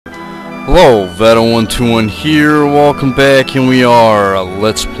Hello, Veta121 here, welcome back, and we are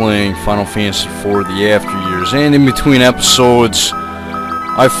Let's Playing Final Fantasy IV The After Years, and in between episodes,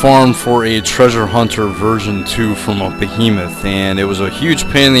 I farmed for a Treasure Hunter version 2 from a behemoth, and it was a huge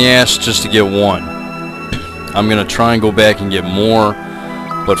pain in the ass just to get one. I'm gonna try and go back and get more,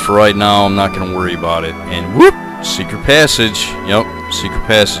 but for right now, I'm not gonna worry about it. And whoop! Secret passage. Yep, secret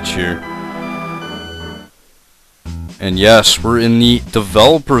passage here. And yes, we're in the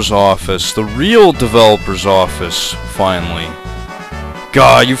developer's office, the real developer's office, finally.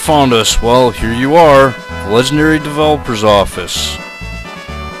 God, you found us. Well, here you are, the legendary developer's office.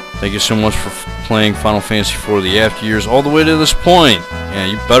 Thank you so much for playing Final Fantasy IV The After Years all the way to this point. Yeah,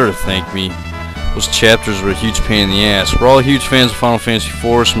 you better thank me. Those chapters were a huge pain in the ass. We're all huge fans of Final Fantasy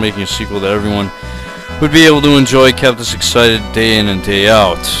IV, so making a sequel that everyone would be able to enjoy kept us excited day in and day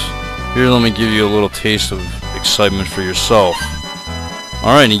out. Here, let me give you a little taste of excitement for yourself.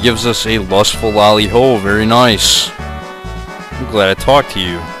 Alright, he gives us a lustful lolly ho. Very nice. I'm glad I talked to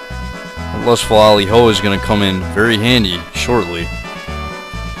you. That lustful lolly ho is going to come in very handy shortly.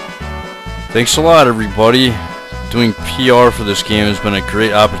 Thanks a lot, everybody. Doing PR for this game has been a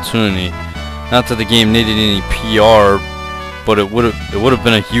great opportunity. Not that the game needed any PR, but it would have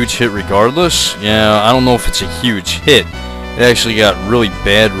been a huge hit regardless. Yeah, I don't know if it's a huge hit. It actually got really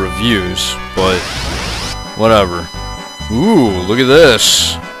bad reviews, but whatever. Ooh, look at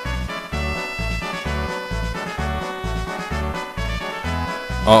this.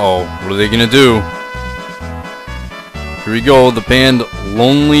 Uh-oh, what are they gonna do? Here we go, the band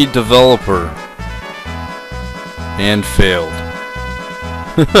Lonely Developer. And failed.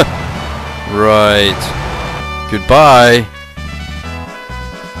 Right. Goodbye.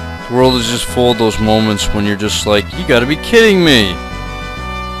 The world is just full of those moments when you're just like, you gotta be kidding me.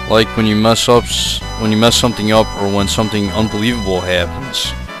 Like when you mess something up, or when something unbelievable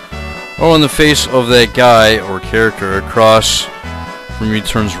happens, or when the face of that guy or character across from you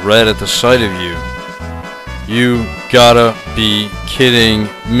turns red at the sight of you. You gotta be kidding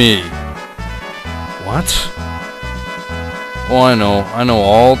me. What? Oh, I know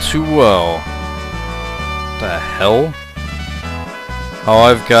all too well. What the hell? How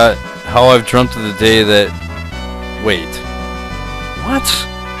I've dreamt of the day that... Wait. What?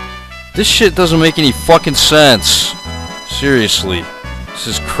 This shit doesn't make any fucking sense. Seriously. This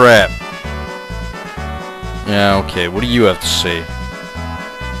is crap. Yeah, okay, what do you have to say?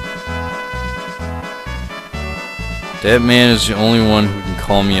 That man is the only one who can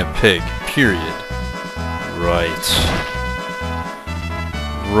call me a pig. Period. Right.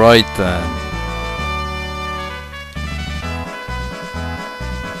 Right then.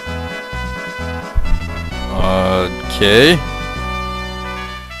 Okay.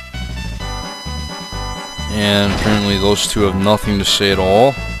 And apparently those two have nothing to say at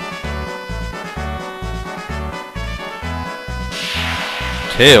all.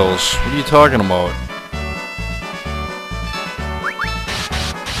 Tails? What are you talking about?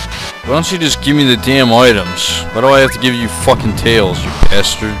 Why don't you just give me the damn items? Why do I have to give you fucking tails, you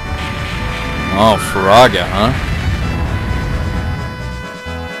bastard? Oh, Faraga, huh?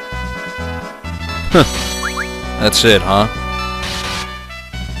 That's it, huh?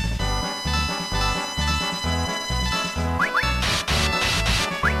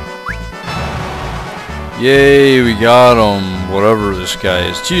 Yay, we got him. Whatever this guy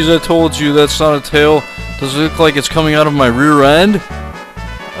is. Jeez, I told you that's not a tail. Does it look like it's coming out of my rear end?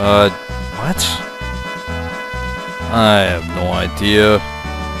 What? I have no idea.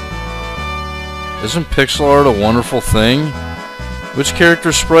 Isn't pixel art a wonderful thing? Which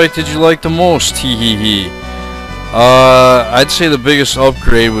character sprite did you like the most? Hee hee hee. I'd say the biggest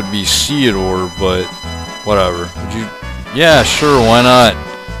upgrade would be Theodore, but whatever. Would you? Yeah, sure, why not?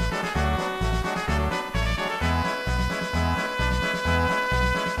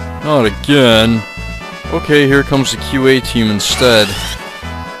 Not again. Okay, here comes the QA team instead.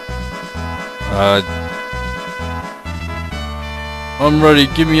 I'm ready.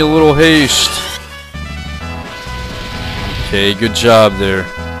 Give me a little haste. Okay, good job there.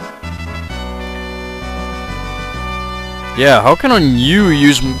 Yeah, how can you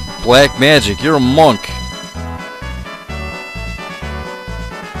use black magic? You're a monk.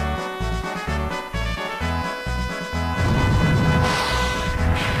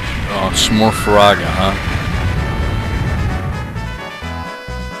 Oh, some more Faraga, huh?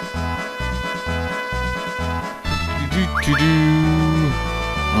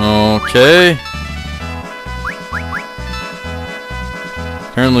 Okay.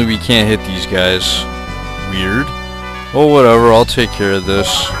 Apparently we can't hit these guys. Weird. Oh, whatever, I'll take care of this.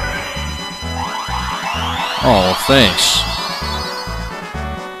 Oh, thanks.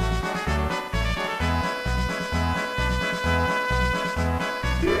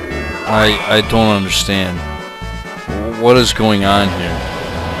 I don't understand. What is going on here?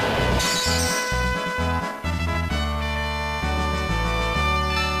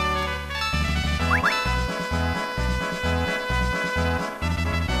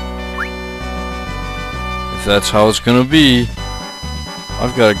 If that's how it's gonna be,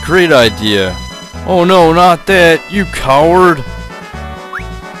 I've got a great idea. Oh no, not that, you coward!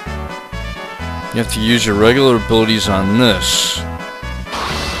 You have to use your regular abilities on this.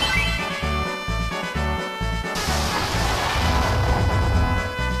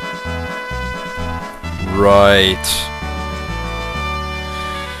 Right.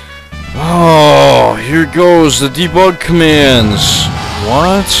 Oh, here goes the debug commands.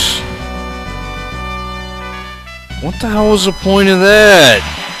 What? What the hell was the point of that?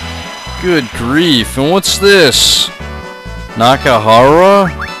 Good grief. And what's this? Nakahara?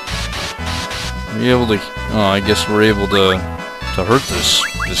 Are you able to... Oh, I guess we're able to hurt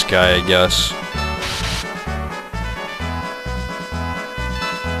this guy, I guess.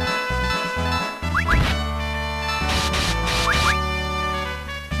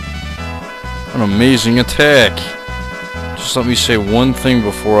 An amazing attack. Just let me say one thing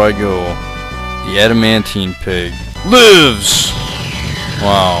before I go. The adamantine pig lives!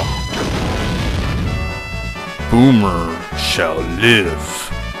 Wow. Boomer shall live.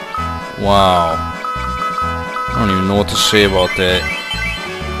 Wow. I don't even know what to say about that.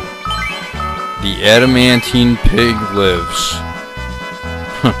 The adamantine pig lives.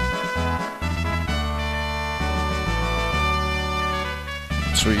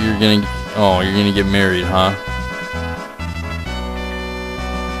 That's what you're gonna... Oh, you're gonna get married, huh?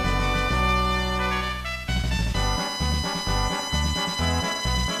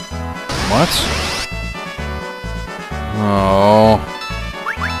 What? Oh.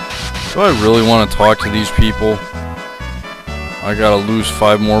 Do I really want to talk to these people? I gotta lose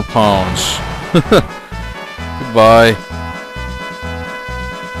 5 more pounds. Goodbye.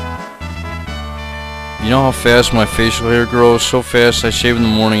 You know how fast my facial hair grows? So fast I shave in the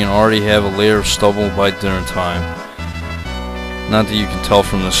morning and already have a layer of stubble by dinner time. Not that you can tell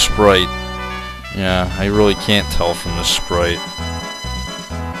from the sprite. Yeah, I really can't tell from the sprite.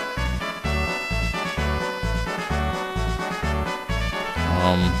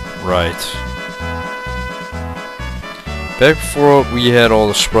 Right. Back before we had all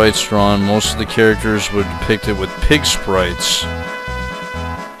the sprites drawn, most of the characters were depicted with pig sprites.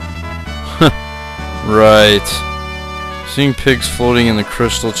 Right. Seeing pigs floating in the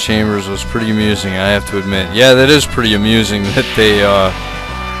crystal chambers was pretty amusing, I have to admit. Yeah, that is pretty amusing that they,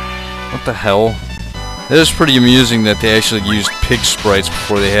 what the hell? That is pretty amusing that they actually used pig sprites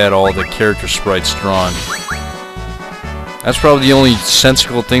before they had all the character sprites drawn. That's probably the only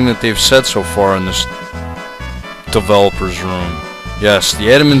sensible thing that they've said so far in this developer's room. Yes,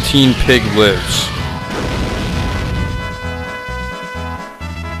 the adamantine pig lives.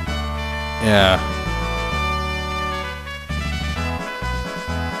 Yeah.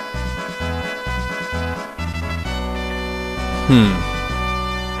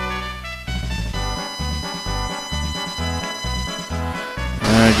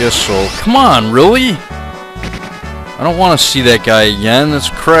 I guess so. Come on, really? I don't want to see that guy again. That's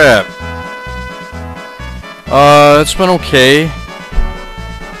crap. It's been okay.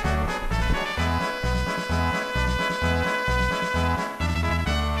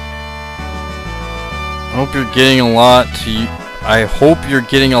 I hope you're getting a lot I hope you're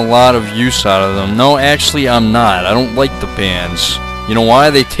getting a lot of use out of them. No, actually, I'm not. I don't like the bands. You know why?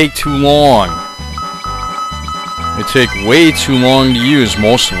 They take too long. They take way too long to use,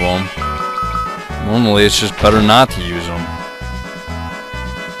 most of them. Normally, it's just better not to use them.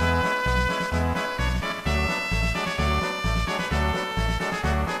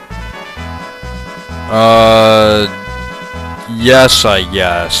 Yes, I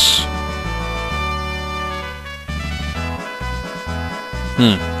guess.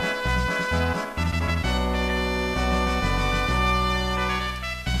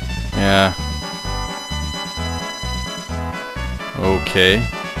 Yeah. Okay.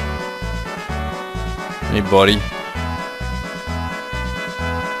 Hey, buddy.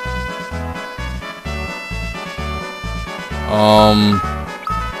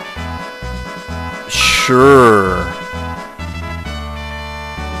 Sure.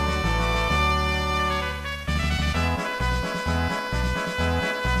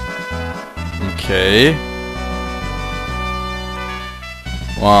 Okay.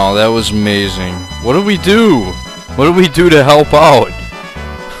 Wow, that was amazing. What did we do? What did we do to help out?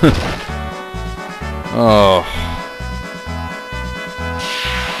 Oh.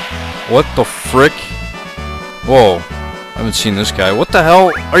 What the frick? Whoa. haven't seen this guy. What the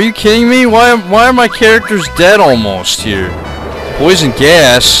hell? Are you kidding me? Why are my characters dead almost here? Poison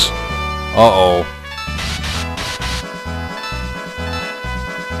gas. Uh-oh.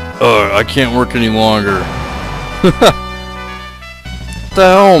 Ugh, I can't work any longer. What the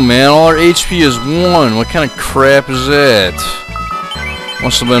hell, man? All our HP is 1. What kind of crap is that?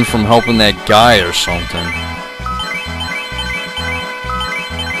 Must have been from helping that guy or something.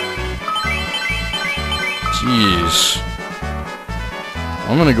 Jeez.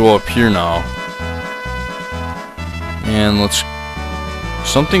 I'm gonna go up here now. And let's...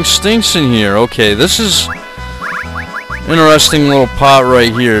 Something stinks in here. Okay, this is... Interesting little pot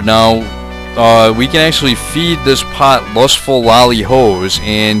right here. Now, we can actually feed this pot lustful lolly hose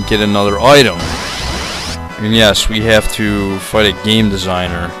and get another item. And yes, we have to fight a game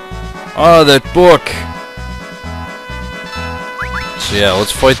designer. Ah, that book! So yeah,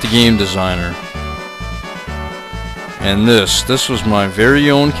 let's fight the game designer. And this was my very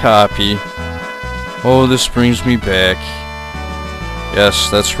own copy. Oh, this brings me back.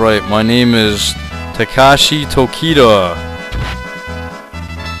 Yes, that's right, my name is Takashi Tokita.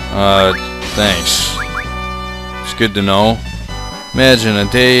 Thanks. It's good to know. Imagine a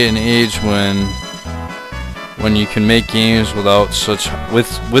day and age when you can make games without such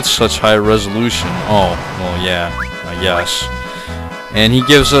with such high resolution. Oh, well, yeah, I guess. And he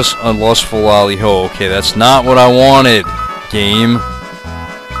gives us a lustful lolly ho. Okay, that's not what I wanted, game.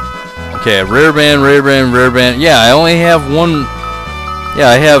 Okay, rare band, rare band, rare band. Yeah, I only have one. Yeah,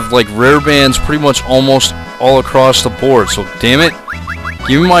 I have like rare bands pretty much almost all across the board. So damn it,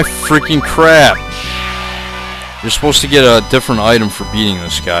 give me my freaking crap. You're supposed to get a different item for beating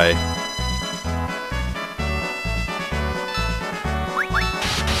this guy.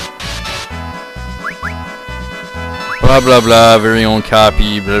 Blah blah blah, very own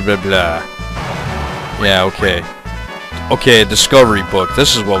copy, blah blah blah. Yeah, okay. Okay, a discovery book.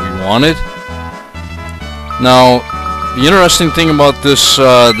 This is what we wanted. Now, the interesting thing about this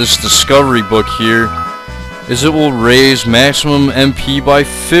this discovery book here is it will raise maximum MP by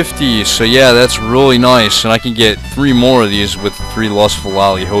 50. So yeah, that's really nice, and I can get 3 more of these with 3 lustful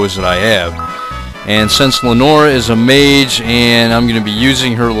lolly hoes that I have. And since Lenora is a mage and I'm going to be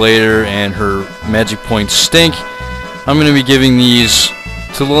using her later and her magic points stink, I'm going to be giving these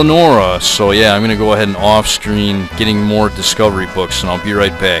to Lenora. So yeah, I'm going to go ahead and off-screen getting more discovery books, and I'll be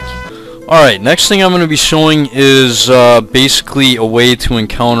right back. Alright, next thing I'm going to be showing is basically a way to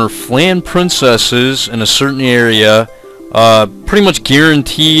encounter flan princesses in a certain area. Pretty much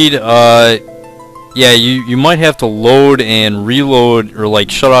guaranteed. Yeah, you might have to load and reload, or like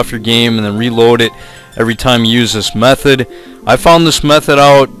shut off your game and then reload it every time you use this method. I found this method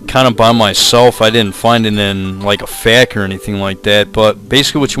out kind of by myself. I didn't find it in like a FAQ or anything like that. But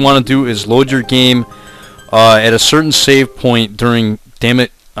basically what you want to do is load your game at a certain save point during... Damn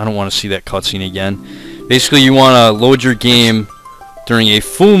it, I don't want to see that cutscene again. Basically you want to load your game during a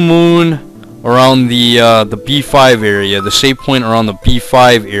full moon around the B5 area. The save point around the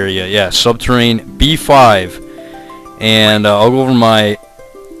B5 area. Yeah, subterranean B5. And I'll go over my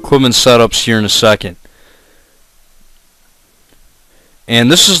equipment setups here in a second. And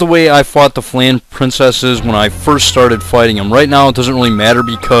this is the way I fought the flan princesses when I first started fighting them. Right now it doesn't really matter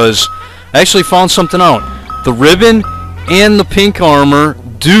because I actually found something out. The ribbon and the pink armor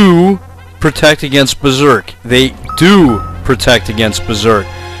do protect against Berserk. They do protect against Berserk.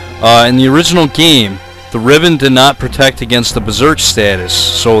 In the original game, the ribbon did not protect against the Berserk status.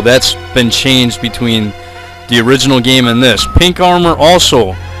 So that's been changed between the original game and this. Pink armor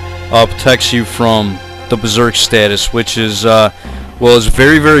also protects you from the Berserk status, which is... well, it's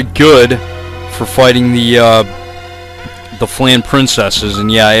very, very good for fighting the flan princesses.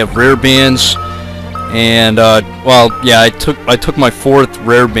 And yeah, I have rare bands, and well, yeah, I took my 4th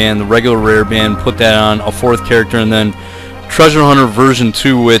rare band, the regular rare band, put that on a 4th character, and then Treasure Hunter version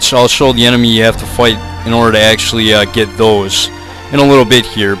 2, which I'll show the enemy you have to fight in order to actually get those in a little bit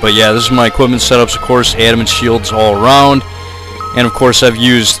here. But yeah, this is my equipment setups, of course, adamant shields all around, and of course I've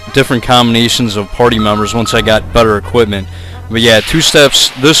used different combinations of party members once I got better equipment. But yeah, 2 steps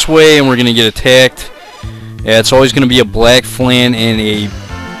this way and we're going to get attacked. Yeah, it's always going to be a black flan and a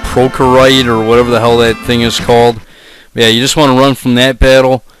procarite or whatever the hell that thing is called. But yeah, you just want to run from that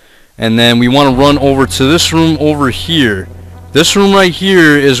battle. And then we want to run over to this room over here. This room right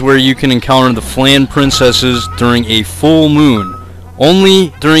here is where you can encounter the flan princesses during a full moon.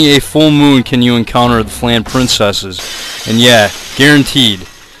 Only during a full moon can you encounter the flan princesses. And yeah, guaranteed.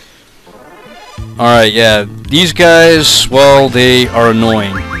 Alright, yeah, these guys, well, they are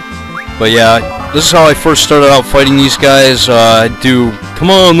annoying. But yeah, this is how I first started out fighting these guys. I do, come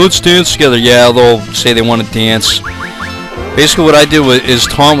on, let's dance together. Yeah, they'll say they want to dance. Basically what I did is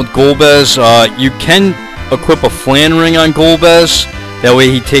taunt with Golbez. You can equip a Flan Ring on Golbez. That way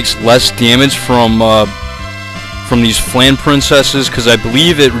he takes less damage from these Flan Princesses, because I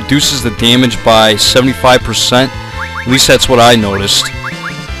believe it reduces the damage by 75%. At least that's what I noticed.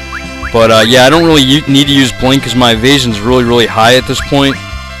 But yeah, I don't really need to use Blink because my evasion's really high at this point.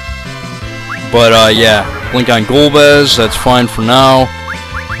 But yeah, Blink on Golbez, that's fine for now.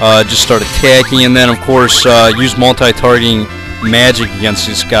 Just start attacking, and then of course use multi-targeting magic against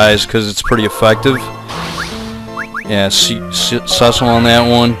these guys because it's pretty effective. Yeah, Cecil on that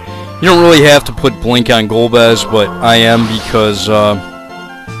one. You don't really have to put Blink on Golbez, but I am because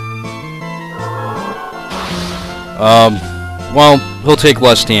well, he'll take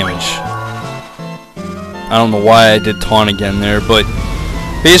less damage. I don't know why I did taunt again there, but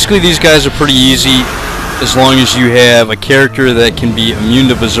basically these guys are pretty easy as long as you have a character that can be immune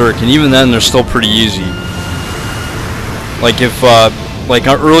to Berserk, and even then they're still pretty easy. Like if like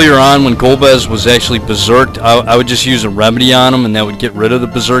earlier on when Golbez was actually berserked, I would just use a remedy on him and that would get rid of the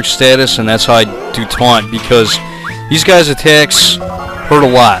berserk status, and that's how I do taunt, because these guys' attacks hurt a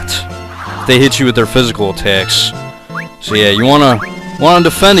lot if they hit you with their physical attacks. So yeah, you wanna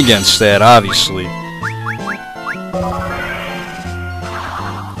defend against that, obviously.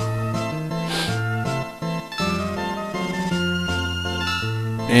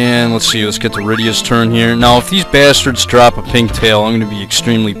 And let's see, let's get to Rydia's turn here. Now, if these bastards drop a pink tail, I'm going to be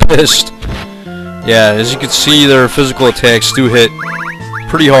extremely pissed. Yeah, as you can see, their physical attacks do hit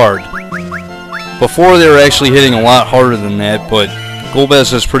pretty hard. Before, they were actually hitting a lot harder than that, but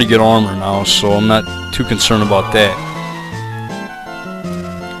Golbez has pretty good armor now, so I'm not too concerned about that.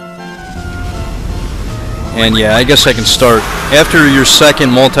 And yeah, I guess I can start. After your second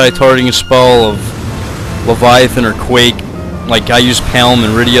multi-targeting spell of Leviathan or Quake, like I use Palm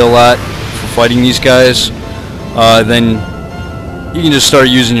and Rydia a lot for fighting these guys, then you can just start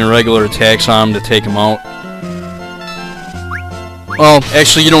using your regular attacks on them to take them out. Well,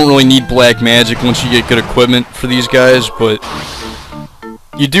 actually you don't really need black magic once you get good equipment for these guys, but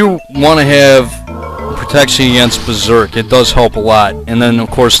you do want to have protection against Berserk. It does help a lot. And then of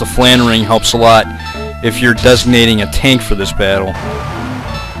course the Flan Ring helps a lot if you're designating a tank for this battle.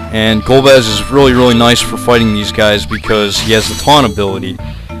 And Golbez is really nice for fighting these guys because he has the taunt ability.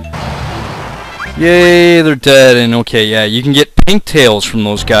 Yay, they're dead. And okay, yeah, you can get pink tails from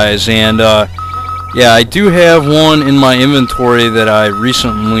those guys. And yeah, I do have one in my inventory that I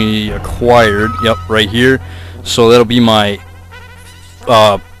recently acquired. Yep, right here. So that'll be my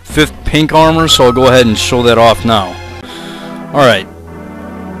 5th pink armor, so I'll go ahead and show that off now. Alright,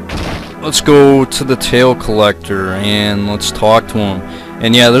 let's go to the tail collector and let's talk to him.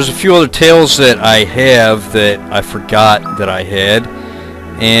 And yeah, there's a few other tails that I have that I forgot that I had.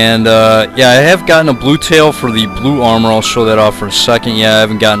 And yeah, I have gotten a blue tail for the blue armor. I'll show that off for a second. Yeah, I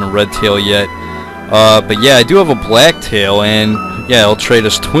haven't gotten a red tail yet. But yeah, I do have a black tail, and yeah, I'll trade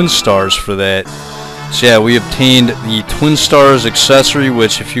us Twin Stars for that. So yeah, we obtained the Twin Stars accessory,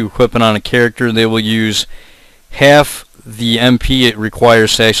 which if you equip it on a character, they will use half the MP it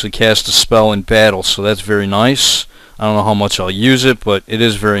requires to actually cast a spell in battle. So that's very nice. I don't know how much I'll use it, but it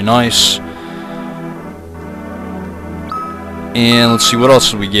is very nice. And let's see, what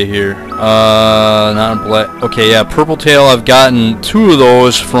else did we get here? Not a black. Okay, yeah, purple tail. I've gotten 2 of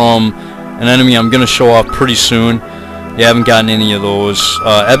those from an enemy I'm going to show off pretty soon. Yeah, I haven't gotten any of those.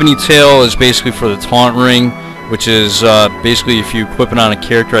 Ebony tail is basically for the taunt ring, which is basically if you equip it on a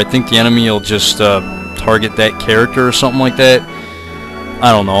character, I think the enemy will just target that character or something like that.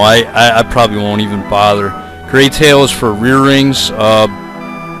 I don't know. I probably won't even bother. Gray tail is for rear rings.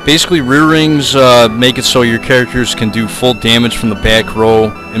 Basically, rear rings make it so your characters can do full damage from the back row.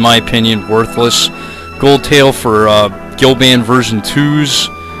 In my opinion, worthless. Gold tail for Gil Band version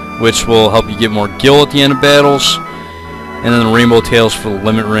 2s, which will help you get more gil at the end of battles. And then the rainbow tails for the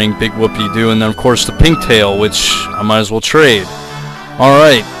limit ring, big whoopie-doo. And then of course the pink tail, which I might as well trade.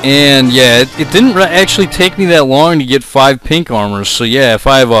 Alright, and yeah, it didn't actually take me that long to get 5 pink armors. So yeah, if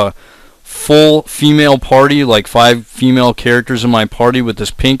I have a full female party, like 5 female characters in my party with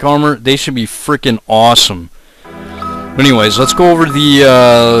this pink armor, they should be freaking awesome. But anyways, let's go over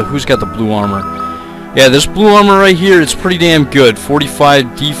the, who's got the blue armor? Yeah, this blue armor right here, it's pretty damn good.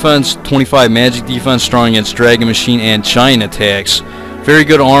 45 defense, 25 magic defense, strong against Dragon Machine and Giant attacks. Very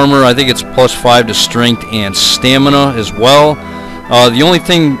good armor. I think it's +5 to strength and stamina as well. The only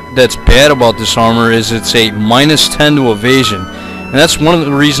thing that's bad about this armor is it's a -10 to evasion. And that's one of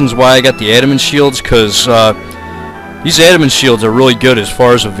the reasons why I got the adamant shields, because these adamant shields are really good as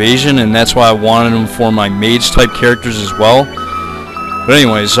far as evasion, and that's why I wanted them for my mage type characters as well. But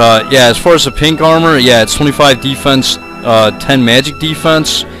anyways, yeah, as far as the pink armor, yeah, it's 25 defense, 10 magic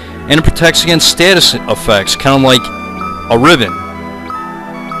defense, and it protects against status effects, kind of like a ribbon.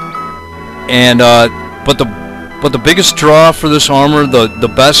 And but the biggest draw for this armor,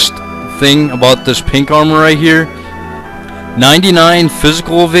 the best thing about this pink armor right here, 99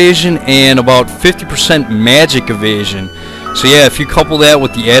 physical evasion and about 50% magic evasion. So yeah, if you couple that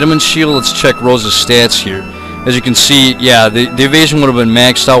with the adamant shield, let's check Rose's stats here. As you can see, yeah, the evasion would have been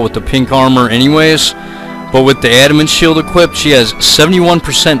maxed out with the pink armor anyways, but with the adamant shield equipped, she has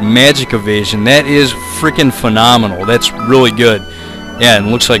 71% magic evasion. That is freaking phenomenal. That's really good. Yeah, and it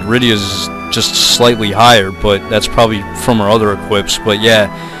looks like Rydia's is just slightly higher, but that's probably from her other equips. But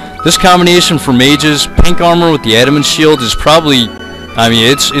yeah, this combination for mages, pink armor with the adamant shield, is probably, I mean,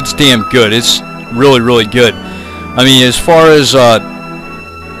 it's damn good. It's really good. I mean, as far as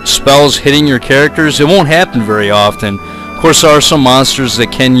spells hitting your characters, it won't happen very often. Of course, there are some monsters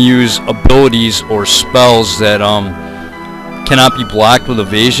that can use abilities or spells that cannot be blocked with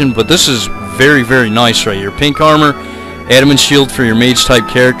evasion, but this is very nice right here. Pink armor, adamant shield for your mage type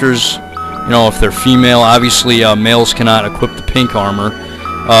characters. You know, if they're female, obviously males cannot equip the pink armor.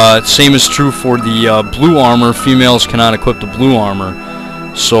 Same is true for the blue armor. Females cannot equip the blue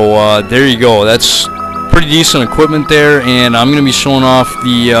armor. So there you go. That's pretty decent equipment there, and I'm going to be showing off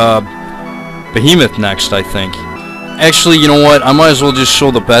the behemoth next, I think. Actually, you know what? I might as well just show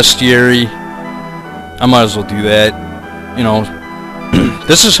the bestiary. I might as well do that. You know,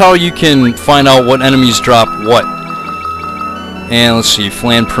 this is how you can find out what enemies drop what. And let's see,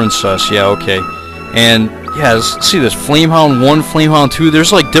 Flan Princess. Yeah, okay. And yeah, let's see this Flamehound 1, Flamehound 2.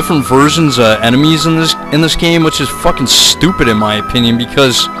 There's like different versions of enemies in this game, which is fucking stupid in my opinion,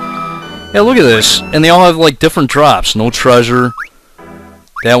 because yeah, look at this, and they all have like different drops. No treasure.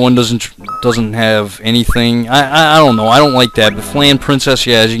 That one doesn't have anything. I don't know. I don't like that. But Flan Princess,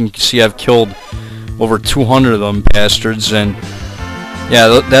 yeah, as you can see, I've killed over 200 of them bastards, and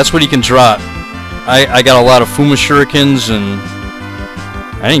yeah, that's what you can drop. I got a lot of Fuma Shurikens, and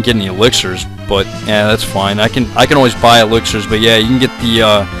I didn't get any elixirs, but yeah, that's fine. I can always buy elixirs, but yeah, you can get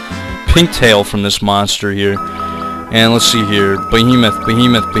the pink tail from this monster here. And let's see here,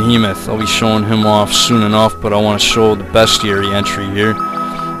 Behemoth. I'll be showing him off soon enough, but I want to show the bestiary entry here.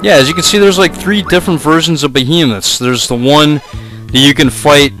 Yeah, as you can see, there's like 3 different versions of behemoths. There's the one that you can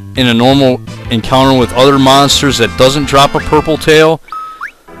fight in a normal encounter with other monsters that doesn't drop a purple tail.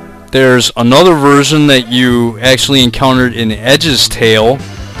 There's another version that you actually encountered in Edge's tail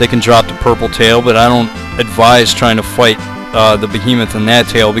that can drop the purple tail, but I don't advise trying to fight the behemoth in that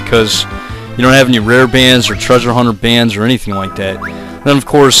tail because you don't have any rare bands or treasure hunter bands or anything like that. Then of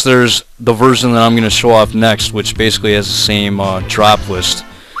course there's the version that I'm going to show off next, which basically has the same drop list.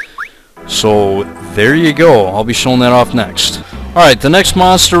 So there you go. I'll be showing that off next. Alright, the next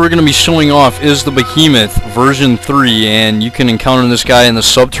monster we're going to be showing off is the Behemoth version 3, and you can encounter this guy in the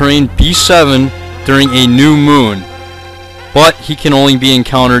subterranean B7 during a new moon. But he can only be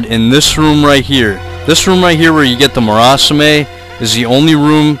encountered in this room right here. This room right here where you get the Marasame is the only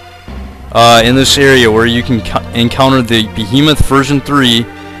room in this area where you can encounter the Behemoth version 3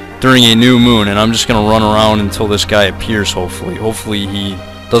 during a new moon, and I'm just going to run around until this guy appears, hopefully. Hopefully he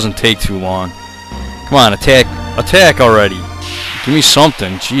doesn't take too long. Come on, attack already. Give me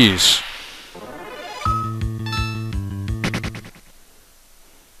something, jeez.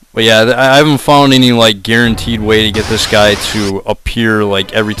 But yeah, I haven't found any like guaranteed way to get this guy to appear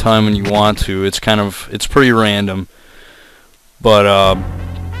like every time when you want to. It's pretty random. But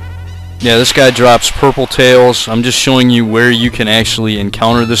yeah, this guy drops purple tails. I'm just showing you where you can actually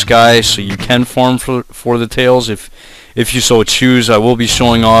encounter this guy so you can farm for the tails if you so choose. I will be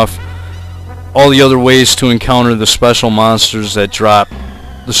showing off all the other ways to encounter the special monsters that drop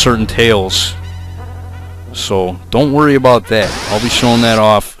the certain tails. So don't worry about that. I'll be showing that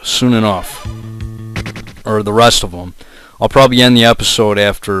off soon enough. Or the rest of them. I'll probably end the episode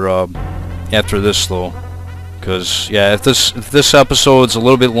after this though. Because yeah, if this episode's a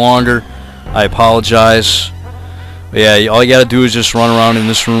little bit longer, I apologize. But yeah, all you gotta do is just run around in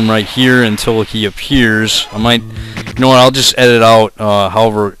this room right here until he appears. I might, you know what, I'll just edit out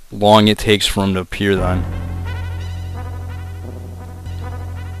however long it takes for him to appear then.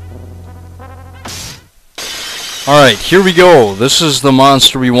 Alright, here we go. This is the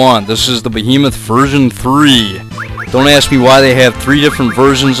monster we want. This is the Behemoth version 3. Don't ask me why they have 3 different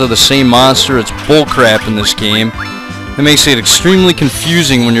versions of the same monster. It's bullcrap in this game. It makes it extremely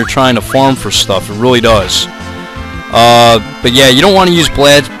confusing when you're trying to farm for stuff. It really does. But yeah, you don't want to use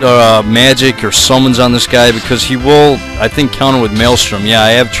magic or summons on this guy because he will, I think, counter with Maelstrom. Yeah, I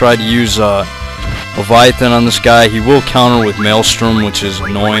have tried to use Leviathan on this guy. He will counter with Maelstrom, which is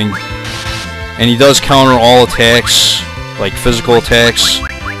annoying. And he does counter all attacks like physical attacks.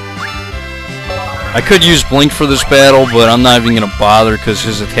 I could use Blink for this battle, but I'm not even gonna bother because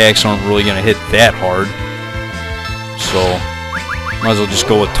his attacks aren't really gonna hit that hard. So might as well just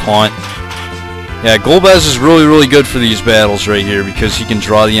go with Taunt. Yeah, Golbez is really good for these battles right here because he can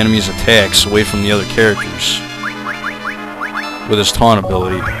draw the enemy's attacks away from the other characters with his Taunt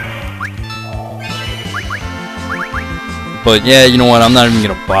ability. But yeah, you know what, I'm not even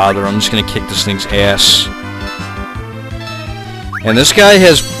gonna bother. I'm just gonna kick this thing's ass. And this guy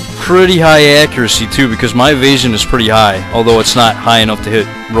has pretty high accuracy too because my evasion is pretty high, although it's not high enough to hit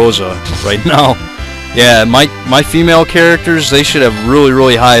Rosa right now. Yeah, my female characters, they should have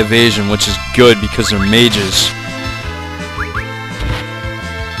really high evasion, which is good because they're mages.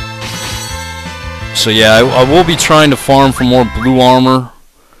 So yeah, I will be trying to farm for more blue armor,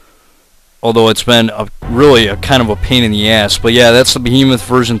 although it's been really a kind of a pain in the ass. But yeah, that's the Behemoth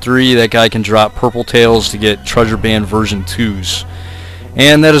version 3. That guy can drop purple tails to get Treasure Band version 2s.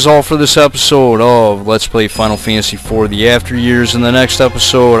 And that is all for this episode of Let's Play Final Fantasy IV The After Years. In the next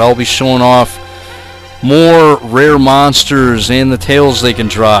episode, I'll be showing off more rare monsters and the tails they can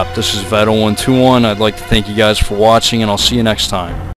drop. This is Vet0121. I'd like to thank you guys for watching, and I'll see you next time.